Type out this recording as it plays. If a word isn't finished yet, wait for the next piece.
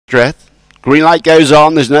Strath. Green light goes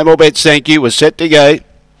on. There's no more bets, thank you. We're set to go.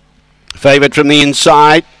 Favourite from the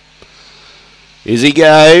inside. Is he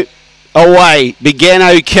go? Away. Began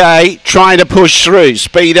okay. Trying to push through.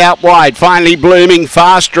 Speed out wide. Finally blooming.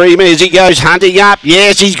 Fast Dreamer as he goes hunting up.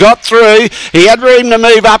 Yes, he's got through. He had room to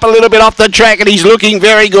move up a little bit off the track and he's looking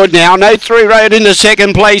very good now. No Through Road in the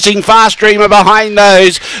second placing. Fast Dreamer behind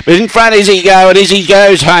those. But in front is he go and as he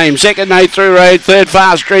goes home. Second No Through Road. Third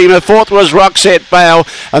Fast Dreamer. Fourth was Rockset Bale.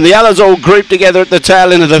 And the others all grouped together at the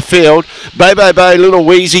tail end of the field. Bobo Bo, Little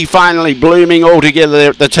Wheezy finally blooming all together there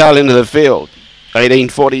at the tail end of the field.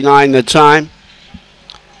 18:49 the time.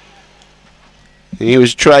 He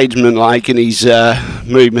was tradesman-like in his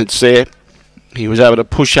movements there. He was able to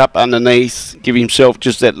push up underneath, give himself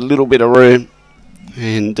just that little bit of room,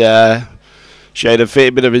 and showed a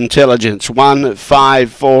fair bit of intelligence. 1,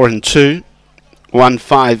 5, 4 and 2. 1,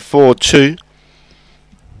 5, 4, 2.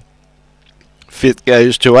 Fifth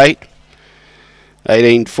goes to 8.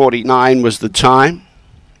 18:49 was the time.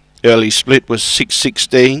 Early split was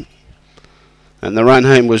 6:16. And the run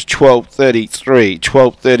home was 12:33.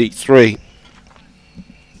 12:33.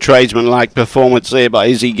 Tradesman-like performance there by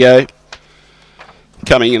Izzy Go.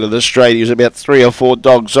 Coming into the straight, he was about 3 or 4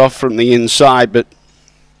 dogs off from the inside, but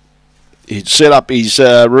he'd set up his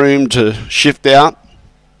room to shift out.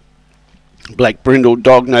 Black Brindle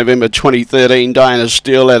dog, November 2013, Diana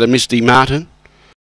Steele out of Misty Martin.